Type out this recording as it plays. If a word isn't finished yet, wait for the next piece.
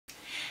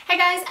Hi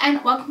guys,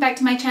 and welcome back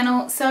to my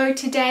channel. So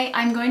today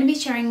I'm going to be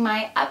sharing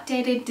my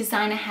updated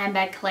designer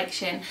handbag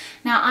collection.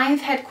 Now I have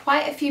had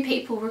quite a few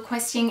people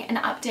requesting an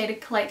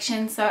updated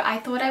collection, so I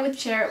thought I would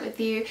share it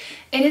with you.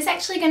 It is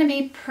actually going to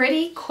be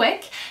pretty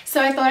quick,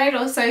 so I thought I'd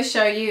also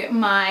show you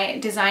my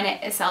designer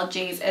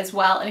SLGs as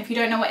well. And if you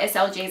don't know what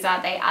SLGs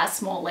are, they are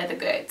small leather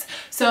goods.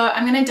 So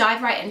I'm going to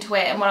dive right into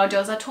it, and what I'll do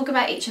is I'll talk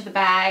about each of the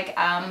bag,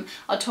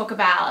 I'll talk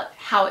about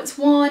how it's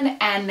worn,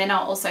 and then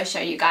I'll also show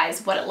you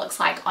guys what it looks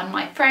like on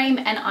my frame,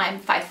 and I'm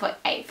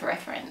 5'8" for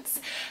reference.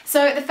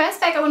 So the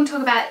first bag I want to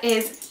talk about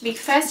is the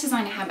first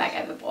designer handbag I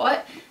ever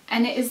bought,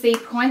 and it is the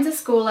Proenza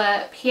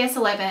Schooler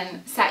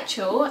PS11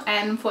 satchel,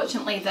 and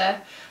unfortunately the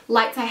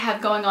lights I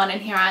have going on in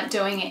here aren't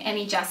doing it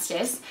any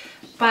justice,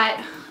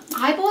 but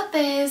I bought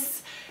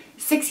this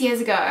 6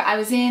 years ago. I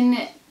was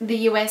in the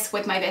US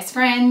with my best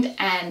friend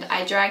and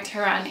I dragged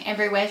her around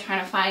everywhere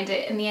trying to find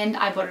it. In the end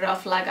I bought it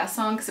off La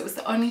Garçon because it was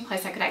the only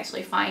place I could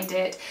actually find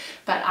it,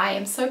 but I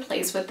am so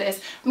pleased with this.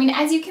 I mean,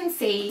 as you can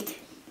see,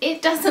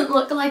 it doesn't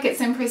look like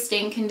it's in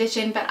pristine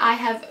condition, but I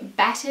have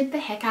battered the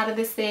heck out of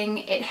this thing.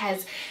 It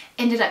has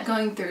ended up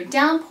going through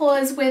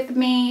downpours with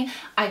me.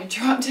 I've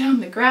dropped it on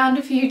the ground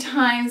a few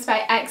times by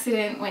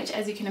accident, which,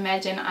 as you can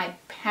imagine, I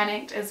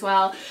panicked as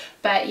well.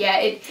 But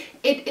yeah,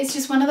 it's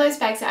just one of those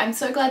bags that I'm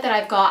so glad that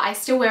I've got. I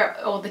still wear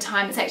it all the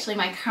time. It's actually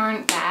my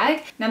current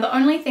bag. Now the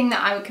only thing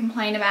that I would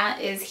complain about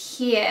is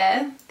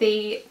here,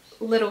 the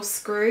little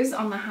screws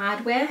on the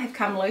hardware have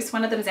come loose.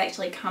 One of them has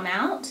actually come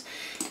out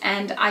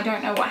and I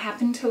don't know what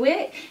happened to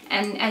it,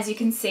 and as you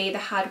can see the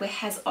hardware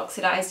has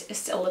oxidized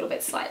just a little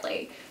bit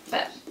slightly.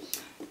 But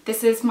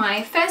this is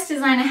my first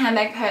designer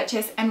handbag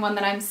purchase and one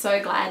that I'm so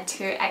glad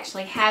to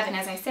actually have, and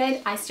as I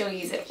said, I still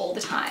use it all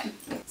the time.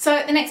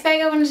 So the next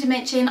bag I wanted to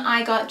mention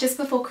I got just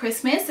before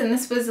Christmas, and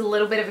this was a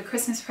little bit of a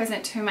Christmas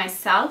present to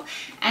myself,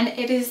 and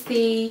it is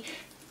the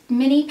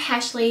Mini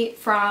Pashley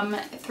from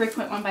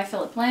 3.1 by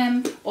Philip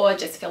Lim, or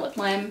just Philip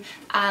Lim.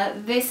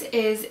 This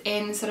is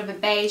in sort of a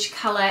beige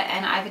colour,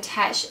 and I've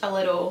attached a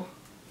little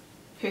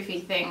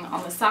poofy thing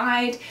on the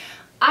side.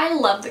 I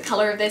love the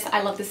colour of this.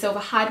 I love the silver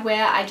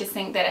hardware. I just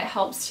think that it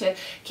helps to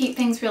keep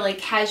things really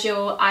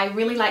casual. I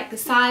really like the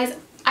size.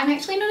 I'm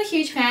actually not a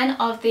huge fan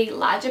of the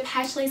larger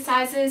Pashley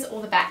sizes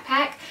or the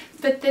backpack,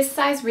 but this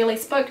size really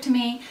spoke to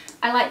me.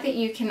 I like that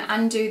you can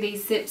undo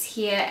these zips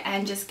here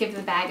and just give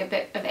the bag a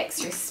bit of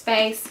extra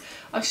space.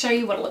 I'll show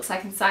you what it looks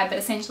like inside, but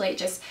essentially it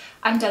just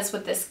undoes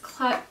with this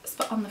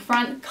clasp on the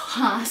front,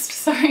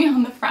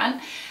 on the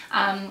front,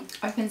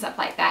 opens up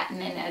like that,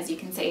 and then as you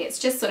can see it's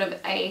just sort of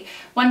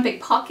one big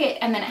pocket,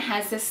 and then it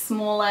has this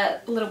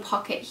smaller little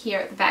pocket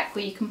here at the back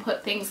where you can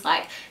put things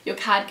like your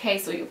card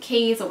case or your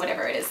keys or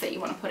whatever it is that you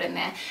want to put in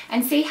there.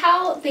 And see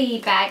how the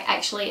bag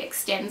actually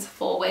extends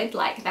forward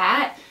like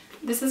that?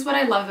 This is what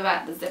I love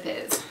about the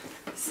zippers.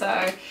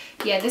 So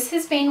yeah, this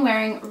has been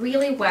wearing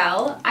really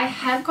well. I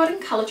have gotten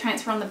colour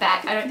transfer on the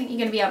back. I don't think you're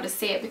going to be able to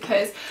see it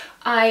because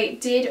I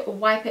did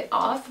wipe it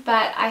off,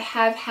 but I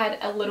have had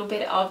a little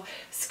bit of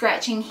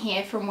scratching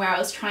here from where I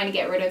was trying to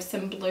get rid of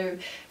some blue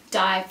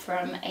dye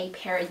from a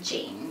pair of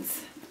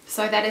jeans.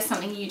 So that is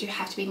something you do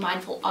have to be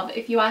mindful of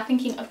if you are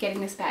thinking of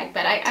getting this bag,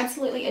 but I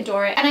absolutely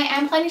adore it. And I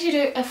am planning to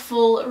do a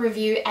full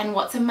review and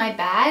what's in my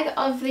bag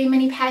of the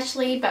Mini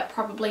Pashley, but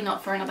probably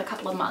not for another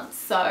couple of months.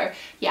 So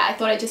yeah, I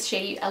thought I'd just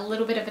share you a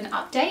little bit of an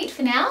update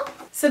for now.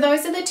 So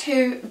those are the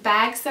two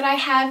bags that I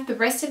have. The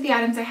rest of the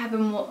items I have are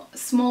more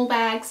small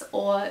bags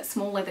or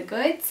small leather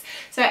goods.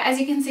 So as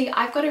you can see,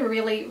 I've got a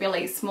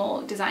really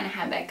small designer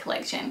handbag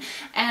collection.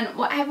 And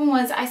what happened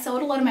was I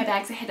sold a lot of my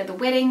bags ahead of the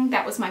wedding.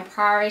 That was my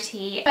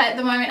priority. But at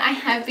the moment I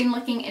have been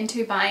looking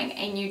into buying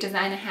a new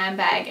designer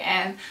handbag,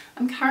 and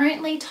I'm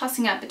currently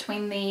tossing up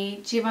between the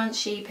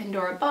Givenchy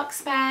Pandora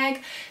box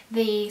bag,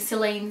 the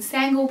Celine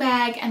Sangle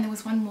bag, and there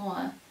was one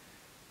more.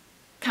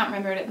 Can't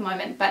remember it at the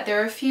moment, but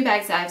there are a few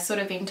bags that I've sort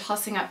of been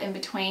tossing up in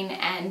between,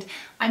 and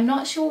I'm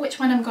not sure which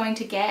one I'm going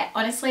to get.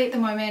 Honestly, at the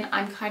moment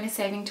I'm kind of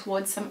saving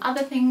towards some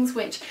other things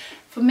which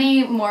for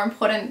me more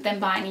important than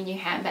buying a new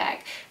handbag,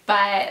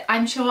 but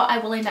I'm sure I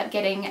will end up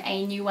getting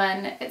a new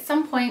one at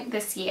some point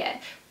this year.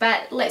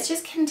 But let's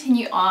just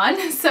continue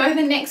on. So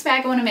the next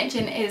bag I want to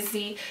mention is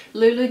the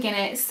Lulu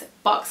Guinness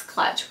box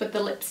clutch with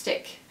the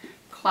lipstick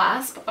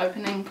clasp,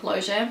 opening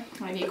closure,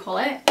 whatever you call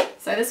it.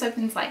 So this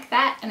opens like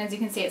that, and as you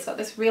can see it's got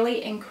this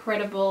really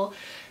incredible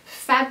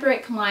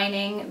fabric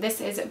lining.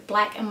 This is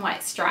black and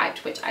white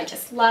striped, which I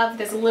just love.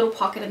 There's a little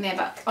pocket in there,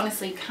 but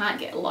honestly you can't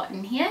get a lot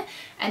in here.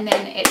 And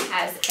then it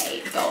has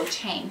a gold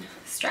chain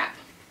strap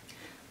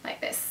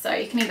like this, so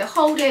you can either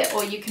hold it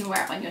or you can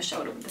wear it on your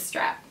shoulder with the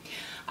strap.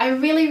 I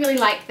really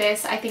like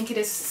this. I think it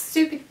is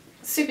super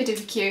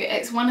duper cute.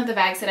 It's one of the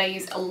bags that I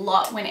use a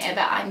lot whenever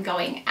I'm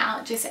going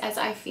out, just as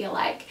I feel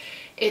like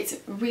it's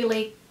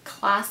really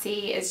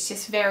classy, it's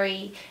just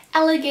very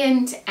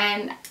elegant,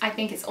 and I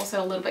think it's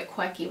also a little bit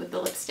quirky with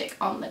the lipstick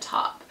on the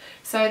top.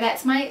 So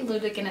that's my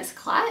Lulu Guinness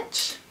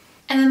clutch.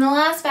 And then the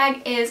last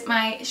bag is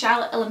my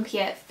Charlotte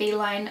Olympia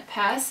Feline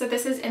purse. So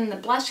this is in the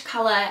blush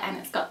colour and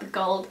it's got the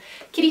gold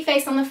kitty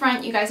face on the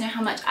front. You guys know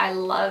how much I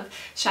love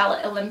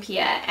Charlotte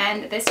Olympia,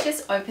 and this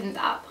just opens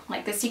up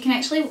like this. You can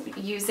actually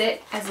use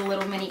it as a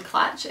little mini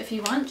clutch if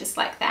you want, just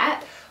like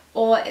that.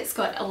 Or it's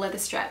got a leather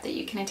strap that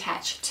you can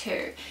attach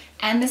to.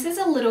 And this is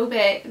a little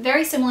bit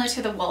very similar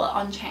to the wallet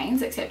on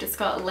chains, except it's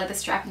got a leather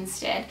strap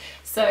instead.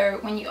 So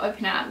when you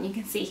open it up, you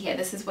can see here,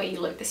 this is where you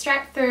loop the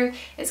strap through.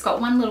 It's got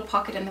one little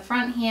pocket in the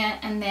front here,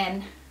 and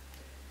then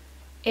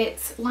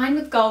it's lined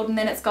with gold, and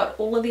then it's got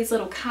all of these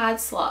little card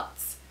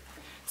slots.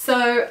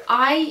 So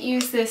I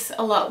use this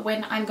a lot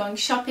when I'm going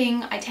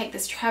shopping. I take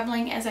this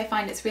traveling, as I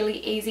find it's really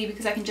easy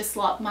because I can just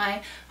slot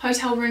my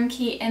hotel room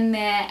key in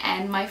there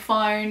and my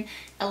phone,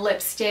 a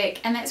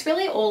lipstick, and that's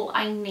really all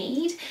I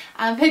need.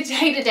 But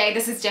day to day,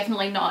 this is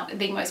definitely not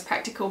the most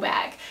practical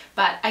bag,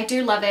 but I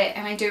do love it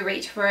and I do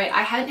reach for it.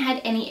 I haven't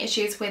had any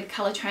issues with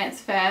color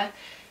transfer at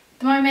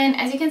the moment.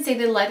 As you can see,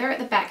 the leather at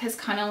the back is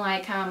kind of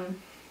like, I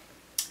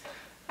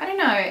don't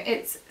know,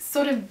 it's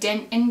sort of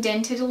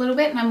indented a little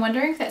bit, and I'm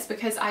wondering if that's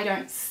because I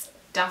don't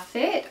stuff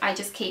it. I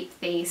just keep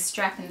the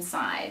strap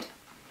inside.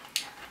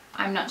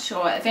 I'm not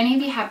sure. If any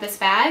of you have this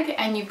bag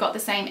and you've got the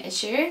same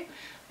issue,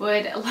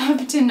 would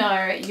love to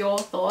know your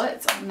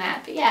thoughts on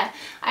that. But yeah,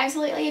 I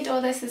absolutely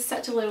adore this. It's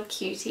such a little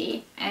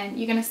cutie, and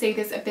you're going to see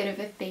there's a bit of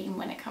a theme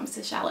when it comes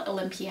to Charlotte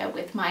Olympia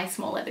with my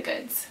small leather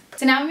goods.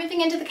 So now we're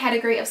moving into the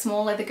category of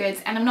small leather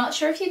goods, and I'm not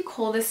sure if you'd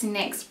call this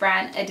next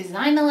brand a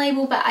designer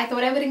label, but I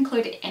thought I would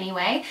include it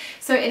anyway.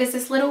 So it is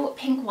this little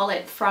pink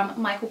wallet from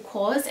Michael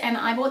Kors, and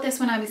I bought this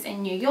when I was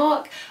in New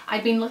York.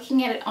 I'd been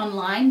looking at it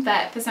online,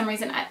 but for some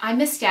reason I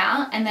missed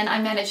out, and then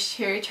I managed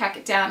to track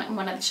it down in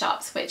one of the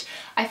shops, which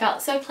I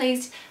felt so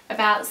pleased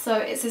about. So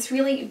it's this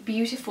really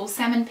beautiful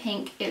salmon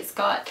pink. It's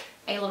got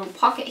a little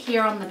pocket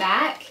here on the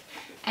back,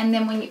 and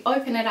then when you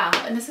open it up,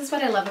 and this is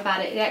what I love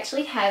about it, it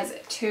actually has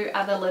two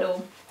other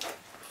little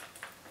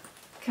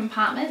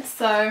compartments.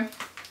 So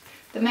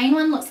the main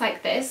one looks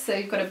like this, so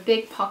you've got a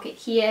big pocket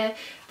here.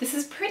 This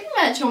is pretty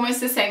much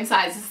almost the same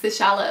size as the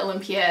Charlotte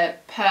Olympia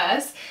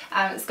purse.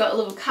 It's got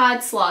little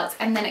card slots,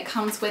 and then it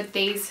comes with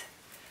these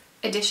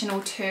additional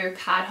two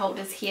card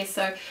holders here.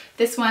 So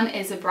this one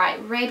is a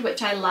bright red,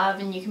 which I love,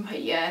 and you can put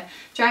your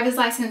driver's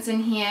license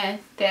in here.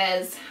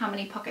 There's, how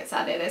many pockets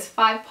are there? There's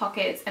 5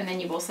 pockets, and then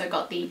you've also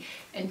got the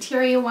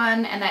interior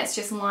one, and that's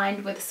just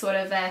lined with sort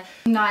of a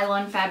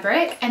nylon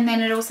fabric, and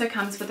then it also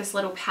comes with this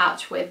little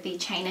pouch with the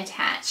chain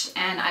attached,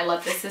 and I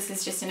love this. This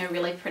is just in a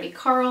really pretty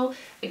coral.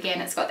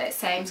 Again, it's got that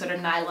same sort of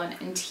nylon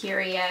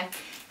interior,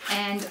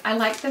 and I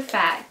like the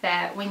fact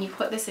that when you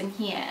put this in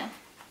here,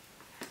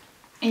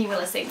 and you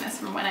will have seen this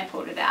from when I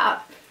pulled it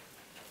out,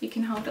 you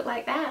can hold it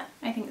like that.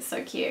 I think it's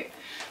so cute.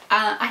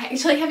 I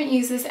actually haven't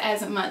used this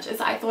as much as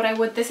I thought I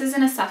would. This is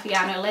in a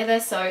Saffiano leather,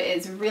 so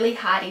it's really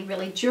hardy,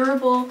 really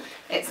durable.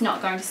 It's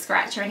not going to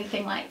scratch or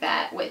anything like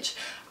that, which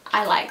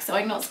I like. So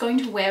I know it's going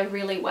to wear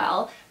really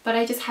well, but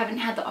I just haven't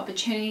had the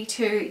opportunity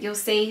to. You'll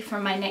see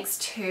from my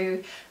next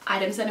 2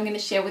 items that I'm going to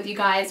share with you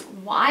guys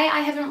why I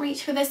haven't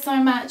reached for this so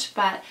much,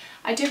 but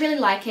I do really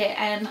like it,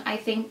 and I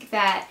think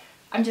that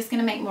I'm just going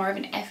to make more of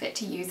an effort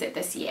to use it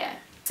this year.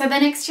 So the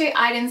next 2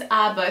 items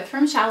are both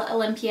from Charlotte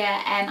Olympia,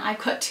 and I've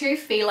got 2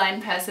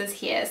 feline purses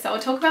here. So I'll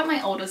talk about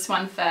my oldest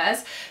one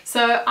first.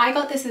 So I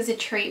got this as a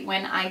treat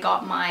when I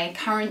got my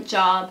current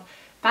job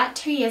about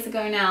 2 years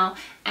ago now,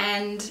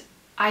 and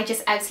I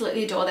just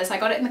absolutely adore this. I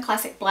got it in the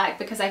classic black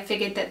because I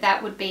figured that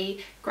that would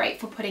be great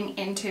for putting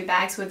into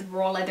bags with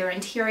raw leather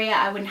interior.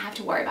 I wouldn't have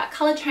to worry about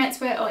color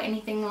transfer or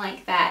anything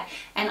like that,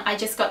 and I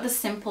just got the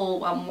simple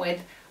one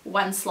with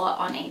 1 slot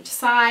on each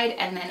side,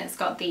 and then it's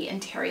got the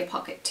interior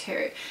pocket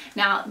too.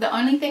 Now, the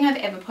only thing I've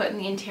ever put in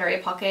the interior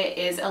pocket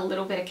is a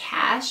little bit of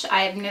cash.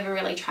 I have never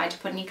really tried to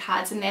put any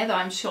cards in there, though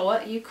I'm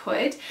sure you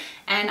could.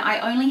 And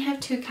I only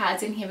have 2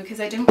 cards in here because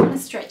I didn't want to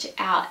stretch it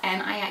out,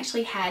 and I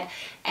actually had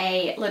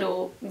a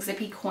little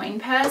zippy coin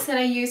purse that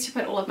I used to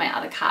put all of my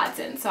other cards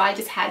in. So I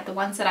just had the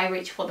ones that I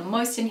reach for the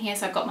most in here.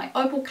 So I've got my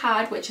Opal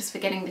card, which is for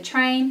getting the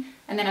train,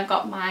 and then I've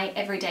got my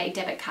everyday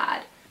debit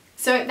card.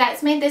 So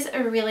that's made this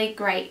a really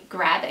great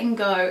grab and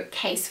go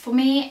case for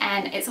me,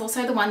 and it's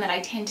also the one that I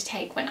tend to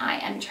take when I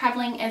am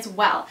traveling as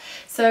well.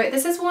 So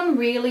this is worn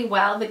really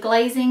well. The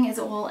glazing is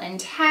all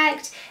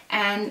intact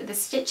and the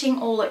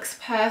stitching all looks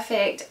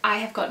perfect. I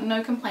have got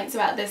no complaints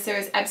about this. There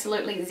is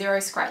absolutely 0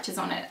 scratches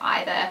on it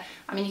either.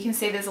 I mean, you can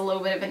see there's a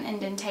little bit of an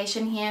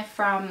indentation here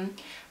from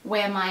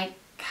where my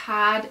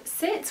card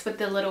sits with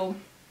the little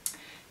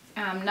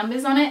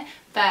numbers on it,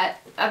 but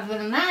other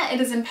than that, it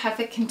is in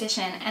perfect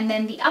condition. And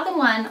then the other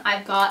one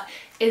I've got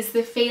is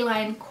the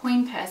feline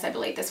coin purse, I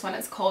believe this one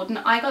is called, and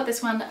I got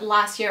this one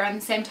last year around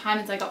the same time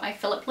as I got my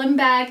Philip Lim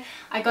bag.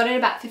 I got it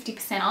about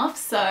 50% off,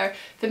 so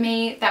for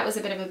me that was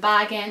a bit of a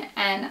bargain,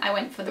 and I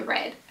went for the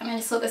red, and I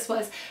just thought this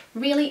was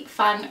really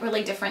fun,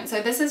 really different.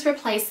 So this has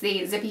replaced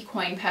the zippy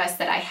coin purse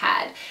that I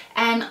had,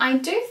 and I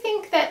do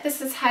think that this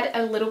has had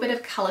a little bit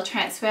of color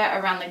transfer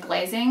around the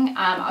glazing.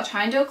 I'll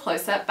try and do a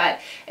close-up, but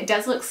it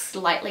does look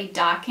slightly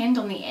darkened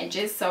on the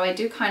edges, so I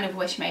do kind of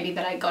wish maybe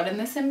that I got in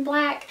this in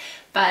black,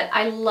 but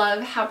I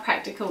love how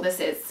practical this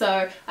is.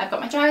 So I've got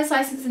my driver's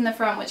license in the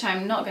front, which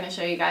I'm not going to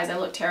show you guys, I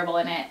look terrible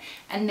in it,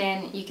 and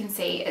then you can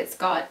see it's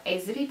got a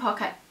zippy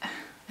pocket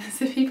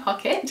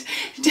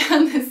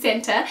down the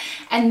center,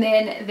 and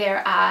then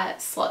there are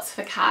slots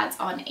for cards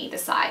on either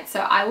side.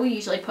 So I will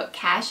usually put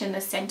cash in the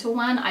center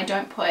one, I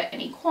don't put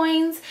any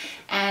coins,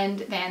 and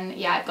then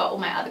yeah, I've got all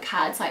my other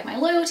cards like my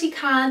loyalty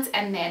cards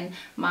and then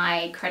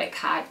my credit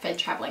card for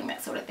traveling,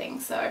 that sort of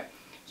thing. So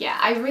yeah,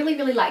 I really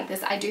like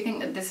this. I do think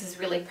that this is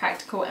really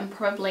practical and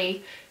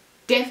probably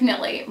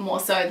definitely more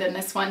so than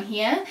this one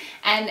here,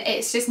 and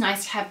it's just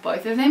nice to have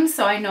both of them.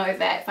 So I know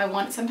that if I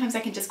want, sometimes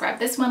I can just grab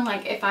this one,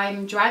 like if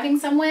I'm driving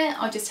somewhere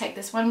I'll just take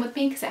this one with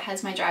me because it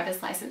has my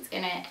driver's license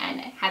in it and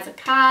it has a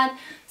card,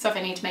 so if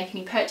I need to make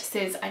any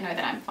purchases I know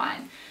that I'm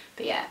fine.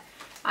 But yeah,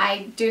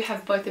 I do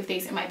have both of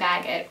these in my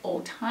bag at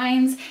all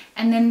times.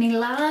 And then the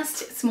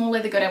last small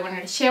leather good I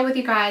wanted to share with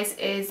you guys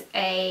is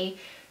a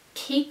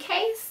key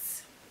case.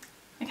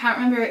 I can't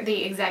remember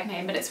the exact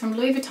name, but it's from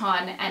Louis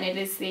Vuitton, and it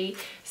is the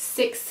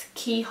 6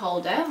 key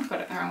holder. I've got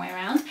it the wrong way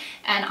around,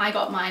 and I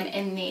got mine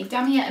in the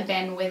Damier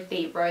Ebene with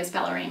the rose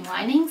ballerine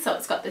lining. So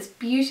it's got this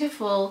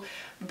beautiful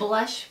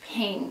blush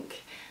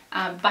pink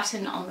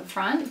button on the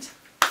front,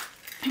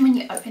 and when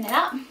you open it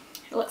up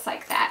it looks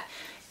like that.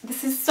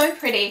 This is so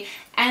pretty,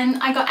 and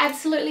I got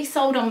absolutely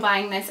sold on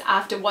buying this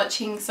after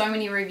watching so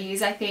many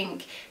reviews. I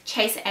think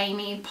Chase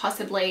Amy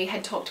possibly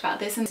had talked about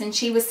this, and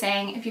she was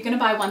saying if you're going to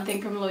buy one thing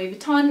from Louis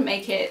Vuitton,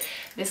 make it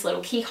this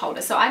little key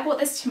holder. So I bought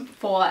this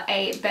for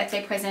a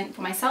birthday present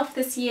for myself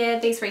this year.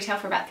 These retail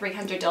for about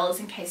 $300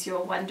 in case you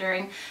were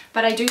wondering,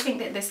 but I do think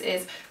that this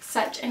is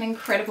such an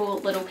incredible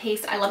little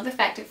piece. I love the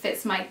fact it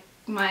fits my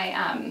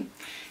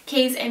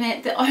keys in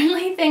it. The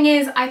only thing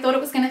is I thought it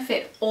was going to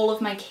fit all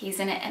of my keys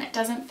in it, and it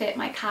doesn't fit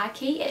my car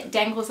key. It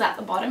dangles at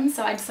the bottom,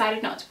 so I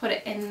decided not to put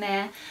it in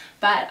there,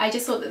 but I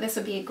just thought that this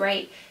would be a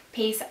great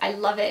piece. I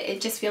love it.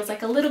 It just feels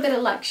like a little bit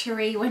of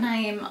luxury when I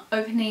am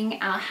opening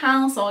our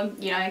house or,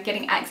 you know,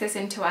 getting access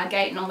into our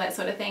gate and all that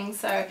sort of thing.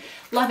 So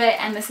love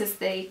it, and this is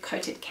the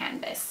coated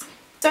canvas.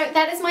 So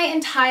that is my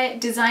entire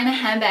designer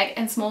handbag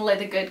and small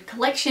leather good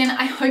collection.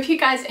 I hope you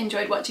guys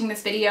enjoyed watching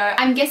this video.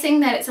 I'm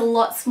guessing that it's a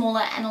lot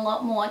smaller and a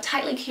lot more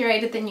tightly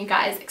curated than you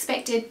guys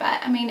expected,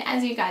 but I mean,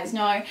 as you guys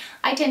know,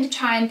 I tend to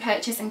try and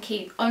purchase and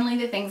keep only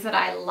the things that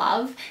I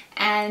love,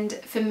 and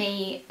for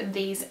me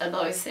these are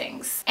those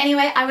things.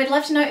 Anyway, I would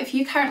love to know if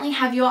you currently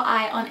have your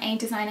eye on a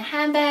designer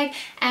handbag,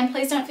 and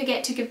please don't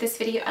forget to give this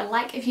video a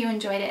like if you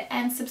enjoyed it,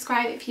 and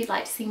subscribe if you'd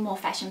like to see more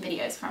fashion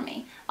videos from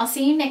me. I'll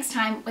see you next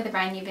time with a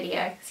brand new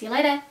video. See you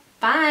later.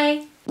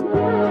 Bye!